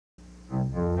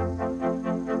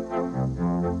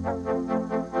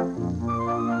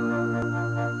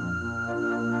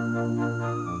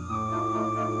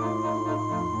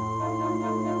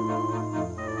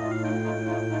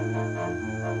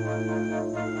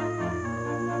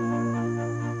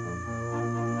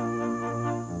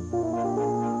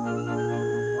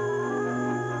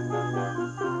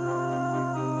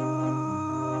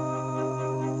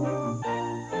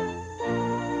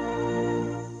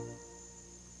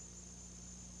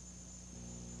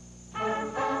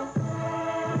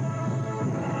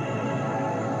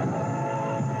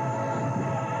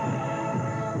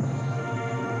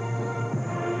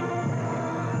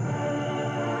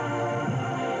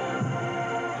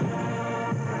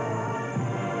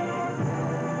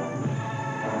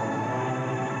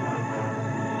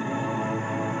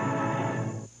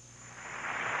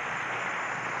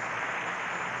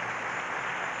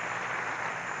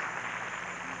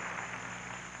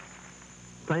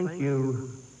Thank you,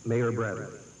 Mayor Bradley,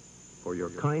 for your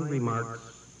kind remarks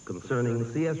concerning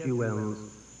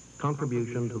CSUN's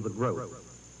contribution to the growth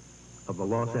of the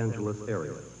Los Angeles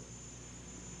area.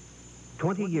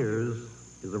 20 years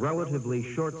is a relatively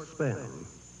short span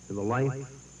in the life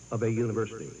of a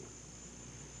university,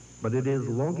 but it is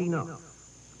long enough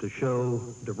to show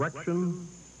direction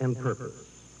and purpose.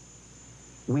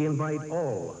 We invite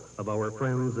all of our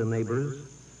friends and neighbors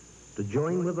to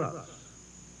join with us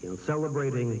in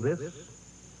celebrating this,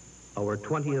 our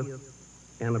 20th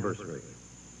anniversary.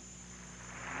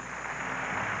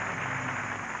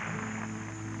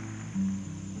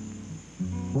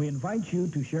 We invite you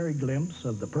to share a glimpse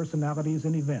of the personalities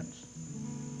and events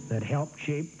that helped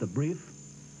shape the brief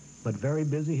but very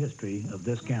busy history of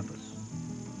this campus.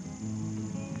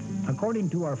 According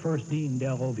to our first dean,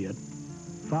 Del Oviatt,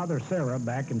 Father Sarah,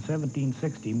 back in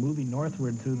 1760, moving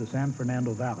northward through the San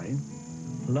Fernando Valley,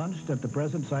 lunched at the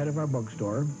present site of our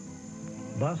bookstore,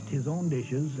 bussed his own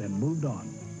dishes, and moved on,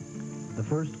 the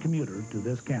first commuter to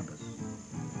this campus.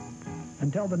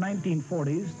 Until the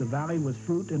 1940s, the valley was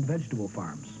fruit and vegetable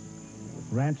farms,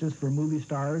 ranches for movie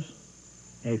stars,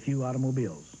 a few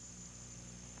automobiles.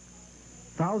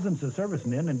 Thousands of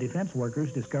servicemen and defense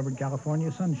workers discovered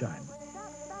California sunshine.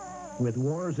 With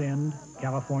war's end,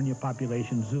 California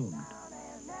population zoomed.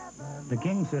 The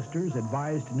King sisters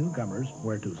advised newcomers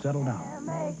where to settle down.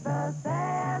 Make the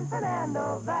San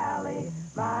Fernando Valley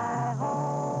my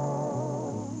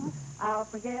home. I'll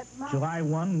forget my... July 1,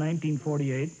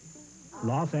 1948,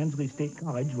 Los Angeles State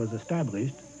College was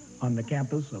established on the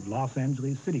campus of Los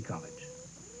Angeles City College.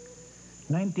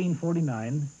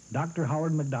 1949, Dr.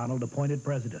 Howard McDonald appointed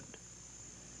president.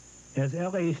 As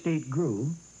LA State grew,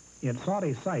 it sought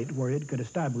a site where it could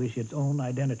establish its own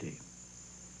identity.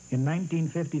 In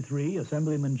 1953,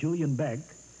 Assemblyman Julian Beck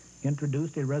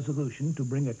introduced a resolution to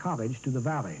bring a college to the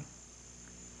valley.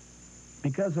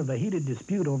 Because of the heated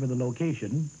dispute over the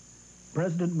location,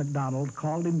 President McDonald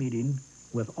called a meeting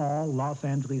with all Los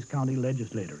Angeles County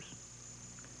legislators.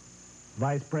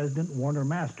 Vice President Warner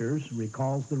Masters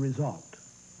recalls the result.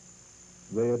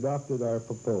 They adopted our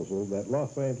proposal that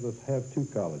Los Angeles have two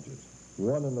colleges,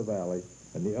 one in the valley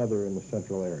and the other in the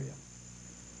central area.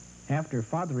 After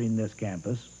fathering this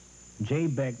campus, J.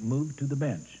 Beck moved to the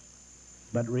bench,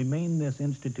 but remained this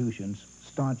institution's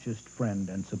staunchest friend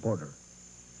and supporter.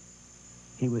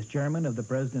 He was chairman of the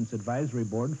President's Advisory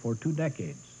Board for 2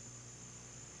 decades.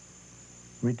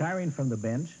 Retiring from the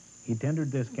bench, he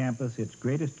tendered this campus its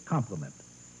greatest compliment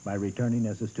by returning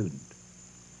as a student.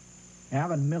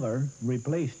 Allen Miller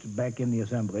replaced Beck in the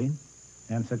Assembly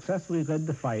and successfully led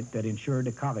the fight that ensured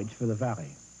a college for the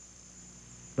valley.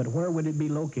 But where would it be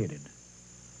located?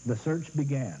 The search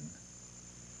began.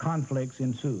 Conflicts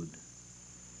ensued.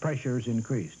 Pressures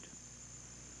increased.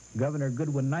 Governor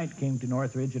Goodwin Knight came to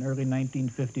Northridge in early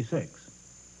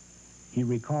 1956. He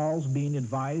recalls being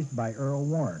advised by Earl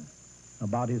Warren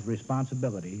about his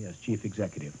responsibility as chief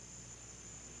executive.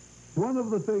 One of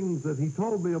the things that he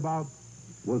told me about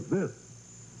was this: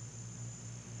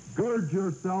 gird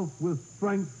yourself with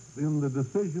strength in the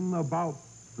decision about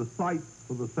the site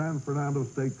for the San Fernando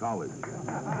State College.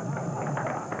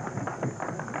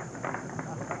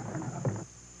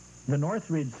 The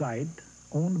Northridge site,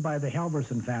 owned by the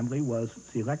Halverson family, was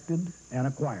selected and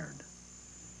acquired.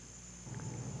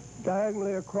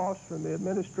 Diagonally across from the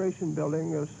administration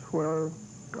building is where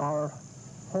our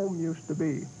home used to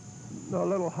be. The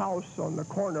little house on the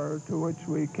corner to which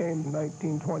we came in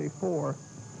 1924.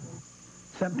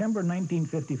 September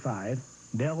 1955,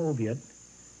 Del Oviatt,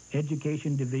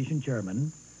 Education Division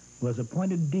Chairman, was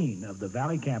appointed Dean of the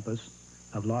Valley Campus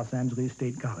of Los Angeles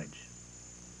State College.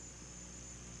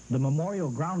 The memorial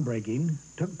groundbreaking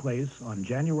took place on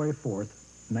January 4th,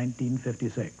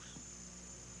 1956.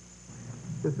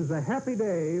 This is a happy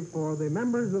day for the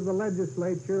members of the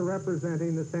legislature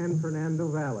representing the San Fernando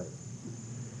Valley.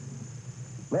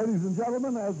 Ladies and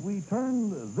gentlemen, as we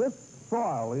turn this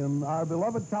soil in our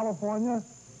beloved California,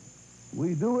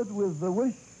 we do it with the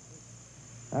wish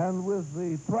and with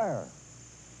the prayer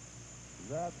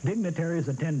that Dignitaries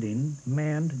attending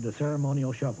manned the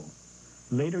ceremonial shovel,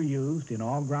 later used in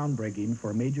all groundbreaking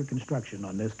for major construction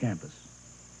on this campus.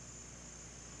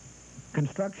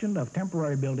 Construction of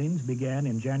temporary buildings began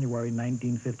in January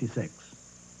 1956.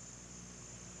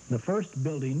 The first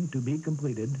building to be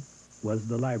completed was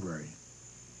the library.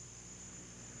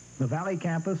 The Valley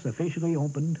campus officially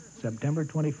opened September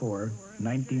 24,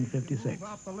 1956.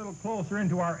 Up a little closer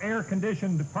into our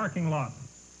air-conditioned parking lot.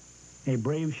 A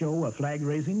brave show of flag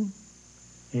raising,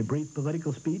 a brief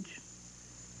political speech,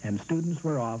 and students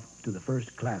were off to the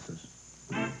first classes.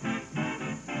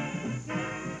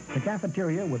 The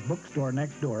cafeteria with bookstore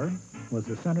next door was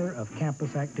the center of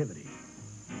campus activity.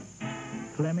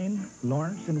 Fleming,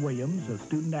 Lawrence, and Williams of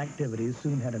student activities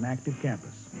soon had an active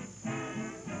campus.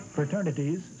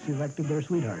 Fraternities selected their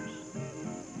sweethearts.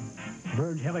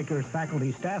 Burge Helliker's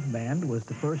faculty staff band was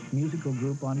the first musical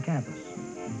group on campus.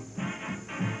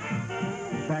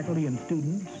 Faculty and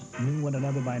students knew one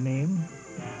another by name,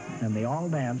 and they all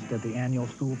danced at the annual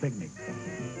school picnic.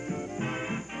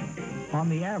 On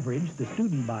the average, the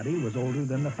student body was older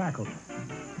than the faculty.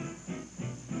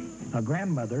 A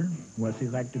grandmother was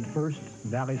elected first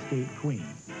Valley State Queen.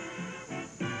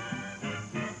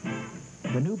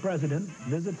 The new president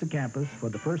visits the campus for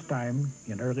the first time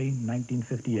in early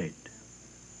 1958.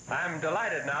 I'm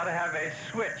delighted now to have a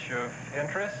switch of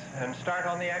interest and start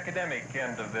on the academic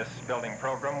end of this building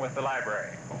program with the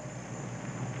library.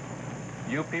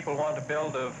 You people want to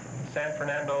build of San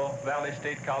Fernando Valley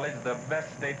State College, the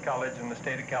best state college in the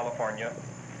state of California,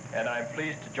 and I'm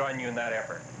pleased to join you in that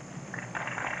effort.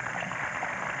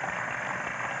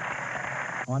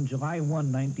 On July 1,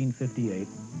 1958,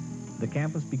 the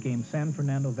campus became San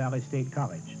Fernando Valley State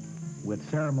College, with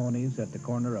ceremonies at the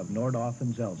corner of Nordhoff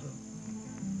and Zelza.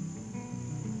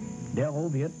 Del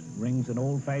Oviatt rings an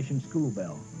old-fashioned school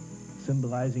bell,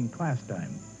 symbolizing class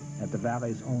time at the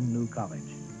Valley's own new college.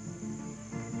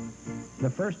 The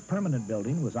first permanent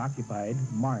building was occupied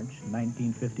March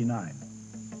 1959.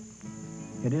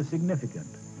 It is significant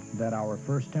that our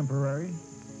first temporary,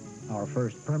 our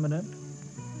first permanent,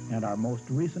 and our most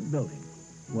recent building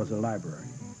was a library.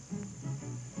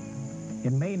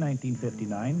 In May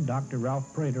 1959, Dr.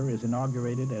 Ralph Prater is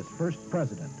inaugurated as first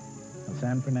president of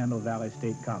San Fernando Valley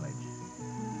State College.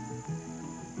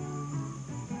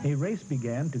 A race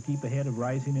began to keep ahead of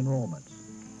rising enrollments.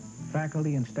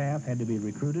 Faculty and staff had to be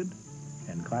recruited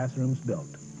and classrooms built.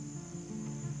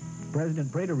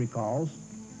 President Prater recalls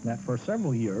that for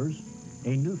several years, a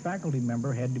new faculty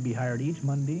member had to be hired each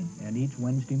Monday and each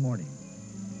Wednesday morning.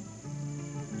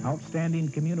 Outstanding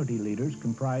community leaders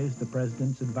comprised the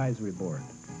president's advisory board.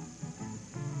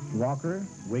 Walker,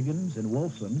 Wiggins, and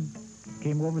Wolfson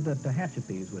came over the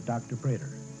Tehachapis with Dr. Prater.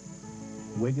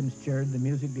 Wiggins chaired the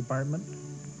music department.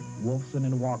 Wolfson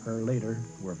and Walker later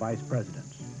were vice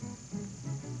presidents.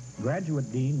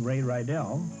 Graduate Dean Ray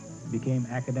Rydell became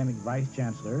academic vice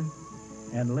chancellor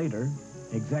and later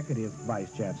executive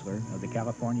vice chancellor of the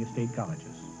California State Colleges.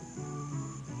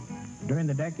 During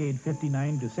the decade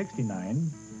 59 to 69,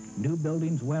 new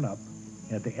buildings went up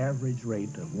at the average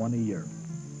rate of one a year.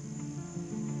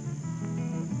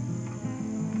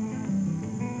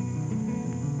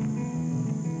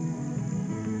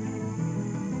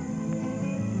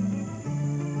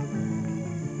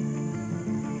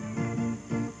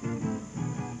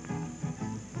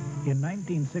 In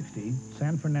 1960,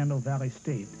 San Fernando Valley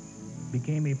State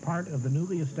became a part of the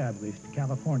newly established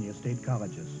California State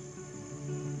Colleges.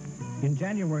 In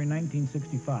January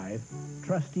 1965,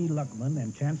 Trustee Luckman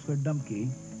and Chancellor Dumke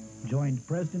joined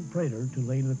President Prater to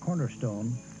lay the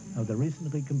cornerstone of the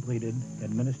recently completed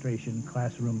administration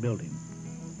classroom building.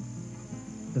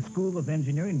 The School of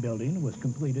Engineering building was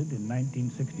completed in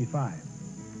 1965.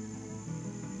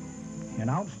 An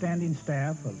outstanding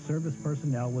staff of service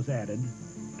personnel was added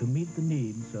to meet the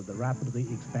needs of the rapidly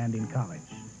expanding college.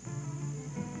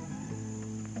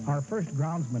 Our first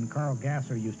groundsman, Carl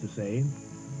Gasser, used to say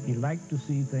he liked to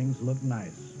see things look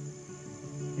nice.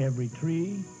 Every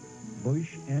tree,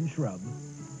 bush, and shrub,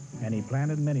 and he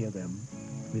planted many of them,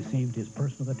 received his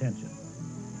personal attention.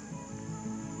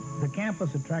 The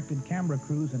campus attracted camera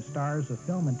crews and stars of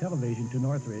film and television to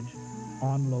Northridge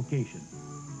on location.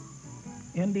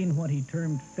 Ending what he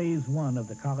termed Phase 1 of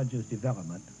the college's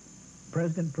development,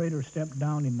 President Prater stepped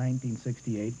down in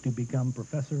 1968 to become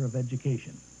Professor of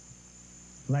Education.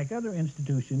 Like other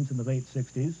institutions in the late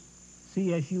 60s,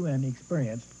 CSUN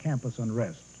experienced campus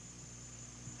unrest.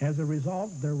 As a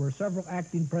result, there were several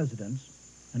acting presidents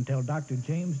until Dr.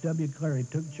 James W. Clary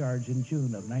took charge in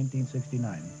June of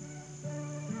 1969.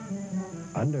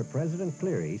 Under President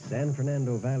Cleary, San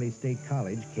Fernando Valley State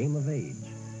College came of age.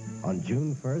 On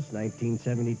June 1st,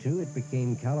 1972, it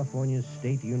became California's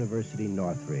State University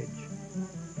Northridge.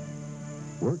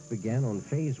 Work began on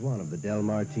Phase 1 of the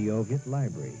Delmar T. Oviatt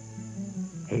Library.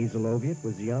 Hazel Oviatt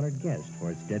was the honored guest for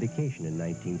its dedication in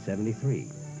 1973.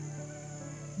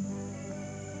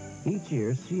 Each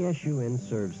year, CSUN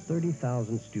serves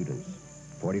 30,000 students.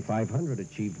 4,500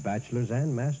 achieved bachelor's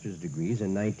and master's degrees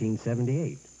in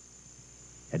 1978.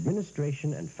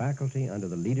 Administration and faculty under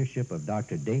the leadership of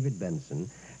Dr. David Benson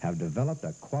have developed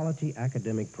a quality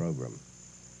academic program.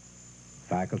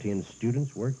 Faculty and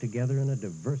students work together in a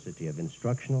diversity of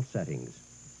instructional settings.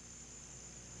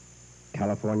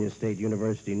 California State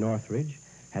University Northridge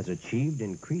has achieved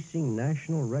increasing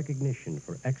national recognition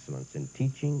for excellence in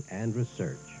teaching and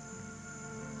research.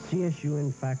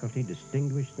 CSUN faculty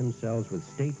distinguish themselves with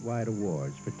statewide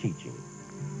awards for teaching.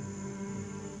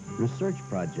 Research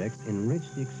projects enrich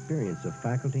the experience of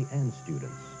faculty and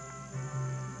students.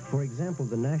 For example,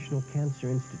 the National Cancer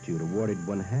Institute awarded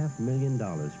 $500,000 million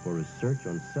for research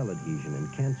on cell adhesion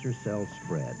and cancer cell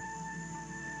spread.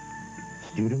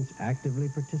 Students actively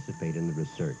participate in the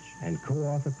research and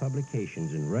co-author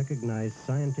publications in recognized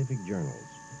scientific journals.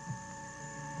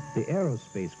 The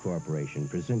Aerospace Corporation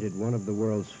presented one of the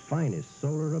world's finest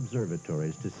solar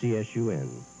observatories to CSUN.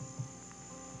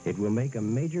 It will make a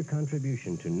major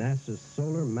contribution to NASA's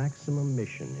Solar Maximum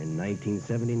mission in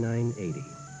 1979-80.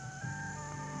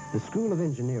 The School of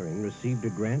Engineering received a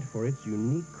grant for its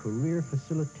unique career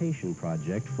facilitation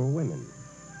project for women.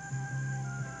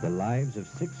 The lives of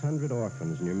 600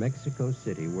 orphans near Mexico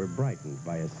City were brightened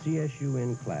by a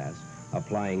CSUN class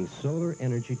applying solar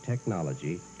energy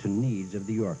technology to needs of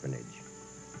the orphanage.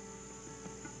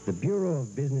 The Bureau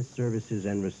of Business Services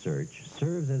and Research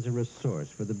serves as a resource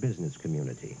for the business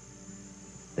community.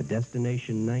 The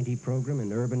Destination 90 program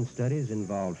in urban studies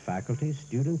involved faculty,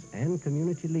 students, and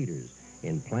community leaders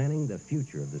in planning the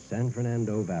future of the San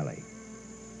Fernando Valley.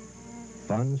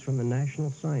 Funds from the National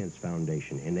Science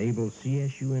Foundation enabled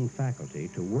CSUN faculty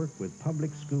to work with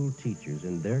public school teachers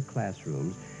in their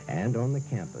classrooms and on the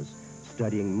campus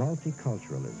studying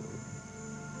multiculturalism.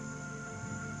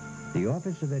 The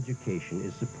Office of Education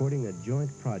is supporting a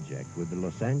joint project with the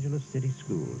Los Angeles City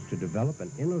Schools to develop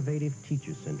an innovative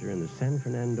teacher center in the San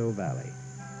Fernando Valley.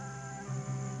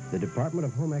 The Department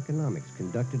of Home Economics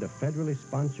conducted a federally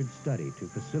sponsored study to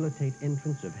facilitate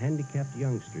entrance of handicapped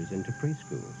youngsters into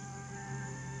preschools.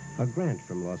 A grant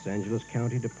from Los Angeles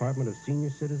County Department of Senior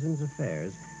Citizens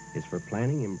Affairs is for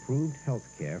planning improved health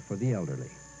care for the elderly.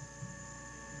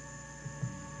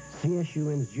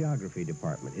 CSUN's Geography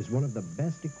Department is one of the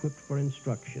best equipped for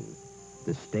instruction.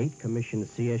 The state commissioned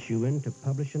CSUN to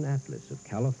publish an atlas of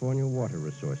California water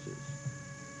resources.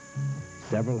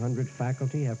 Several hundred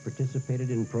faculty have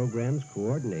participated in programs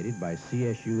coordinated by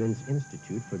CSUN's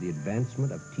Institute for the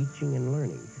Advancement of Teaching and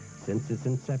Learning since its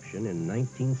inception in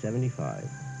 1975.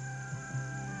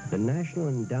 The National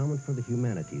Endowment for the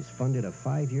Humanities funded a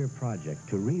 5-year project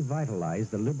to revitalize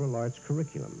the liberal arts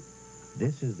curriculum.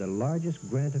 This is the largest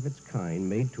grant of its kind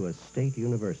made to a state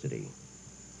university.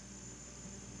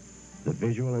 The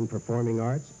visual and performing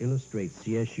arts illustrate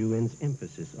CSUN's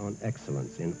emphasis on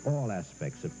excellence in all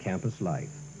aspects of campus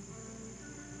life.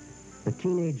 The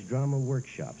Teenage Drama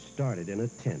Workshop started in a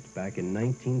tent back in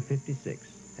 1956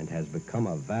 and has become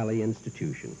a Valley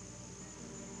institution.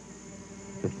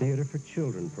 The Theater for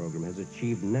Children program has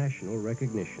achieved national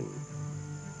recognition.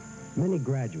 Many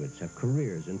graduates have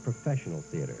careers in professional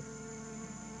theater.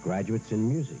 Graduates in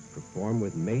music perform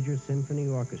with major symphony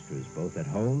orchestras both at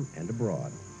home and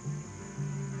abroad.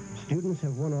 Students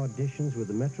have won auditions with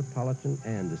the Metropolitan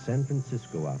and the San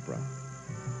Francisco Opera.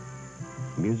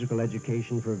 Musical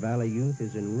education for Valley youth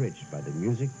is enriched by the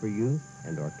Music for Youth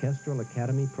and Orchestral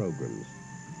Academy programs.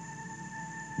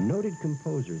 Noted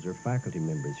composers are faculty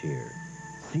members here.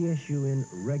 CSUN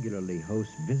regularly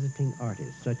hosts visiting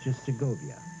artists such as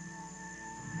Segovia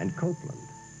and Copeland.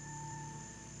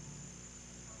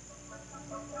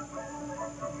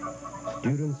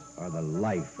 Students are the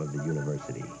life of the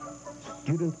university.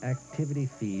 Student activity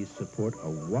fees support a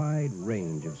wide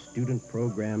range of student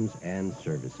programs and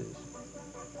services.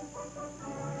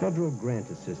 Federal grant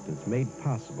assistance made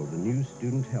possible the new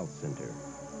Student Health Center.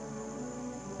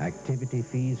 Activity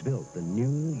fees built the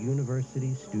new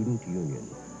University Student Union.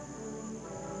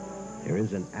 There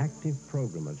is an active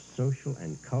program of social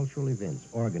and cultural events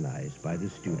organized by the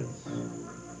students.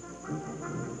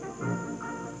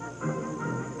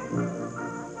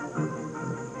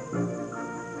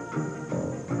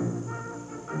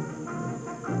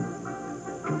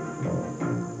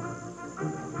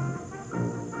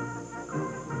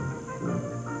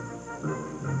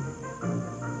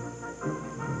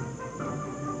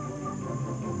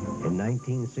 In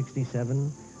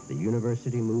 1967, the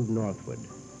university moved northward.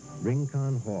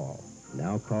 Rincon Hall,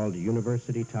 now called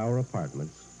University Tower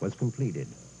Apartments, was completed.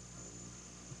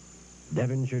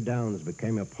 Devonshire Downs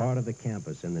became a part of the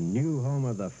campus and the new home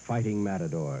of the Fighting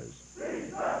Matadors.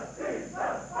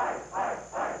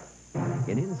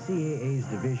 In NCAA's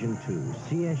Division II,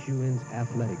 CSUN's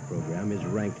athletic program is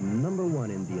ranked #1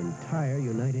 in the entire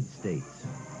United States.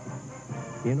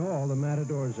 In all, the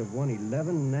Matadors have won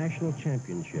 11 national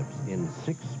championships in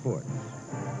 6 sports.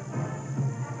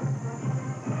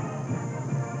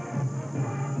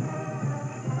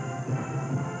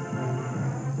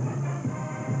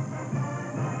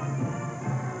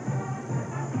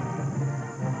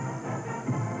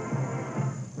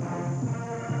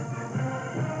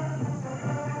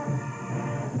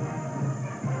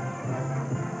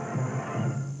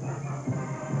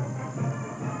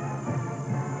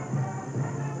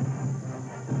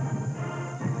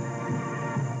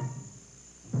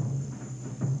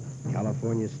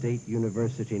 California State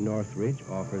University Northridge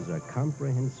offers a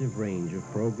comprehensive range of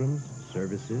programs,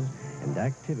 services, and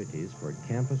activities for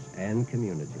campus and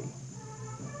community.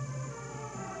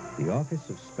 The Office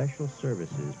of Special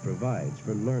Services provides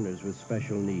for learners with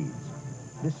special needs.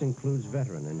 This includes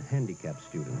veteran and handicapped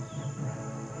students.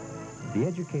 The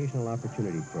Educational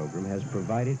Opportunity Program has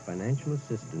provided financial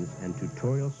assistance and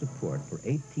tutorial support for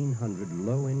 1,800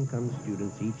 low-income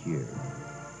students each year.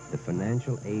 The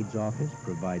Financial Aids Office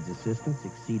provides assistance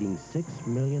exceeding $6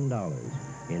 million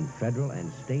in federal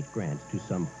and state grants to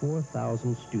some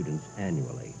 4,000 students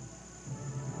annually.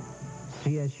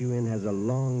 CSUN has a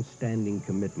long-standing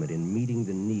commitment in meeting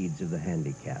the needs of the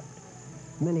handicapped.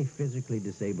 Many physically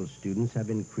disabled students have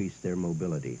increased their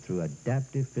mobility through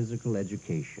adaptive physical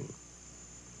education.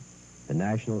 The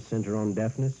National Center on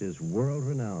Deafness is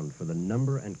world-renowned for the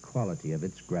number and quality of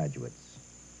its graduates.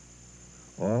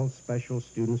 All special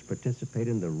students participate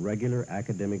in the regular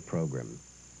academic program.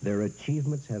 Their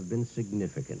achievements have been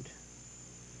significant.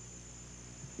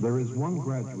 There is one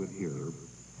graduate here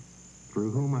through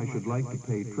whom I should like to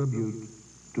pay tribute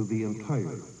to the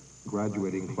entire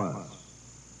graduating class.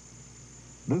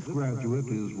 This graduate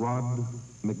is Rod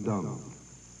McDonald,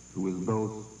 who is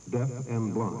both deaf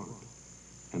and blind,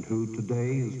 and who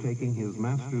today is taking his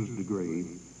master's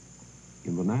degree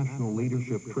in the National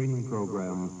Leadership Training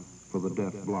Program for the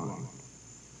deaf-blind.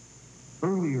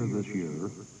 Earlier this year,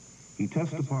 he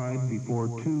testified before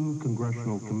 2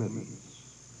 congressional committees.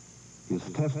 His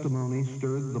testimony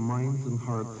stirred the minds and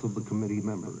hearts of the committee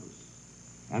members.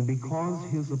 And because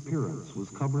his appearance was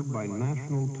covered by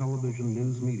national television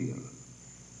news media,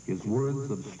 his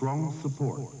words of strong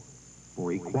support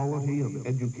for equality of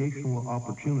educational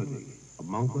opportunity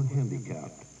among the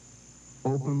handicapped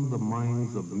opened the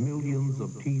minds of millions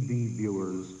of TV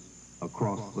viewers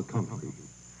across the country.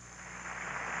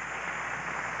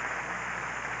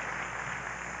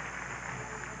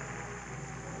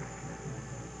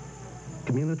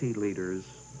 Community leaders,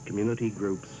 community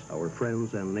groups, our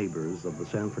friends and neighbors of the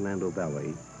San Fernando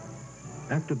Valley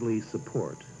actively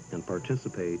support and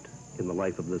participate in the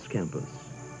life of this campus.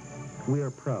 We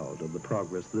are proud of the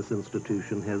progress this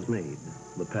institution has made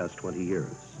the past 20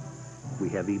 years. We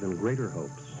have even greater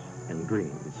hopes and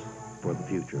dreams for the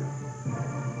future.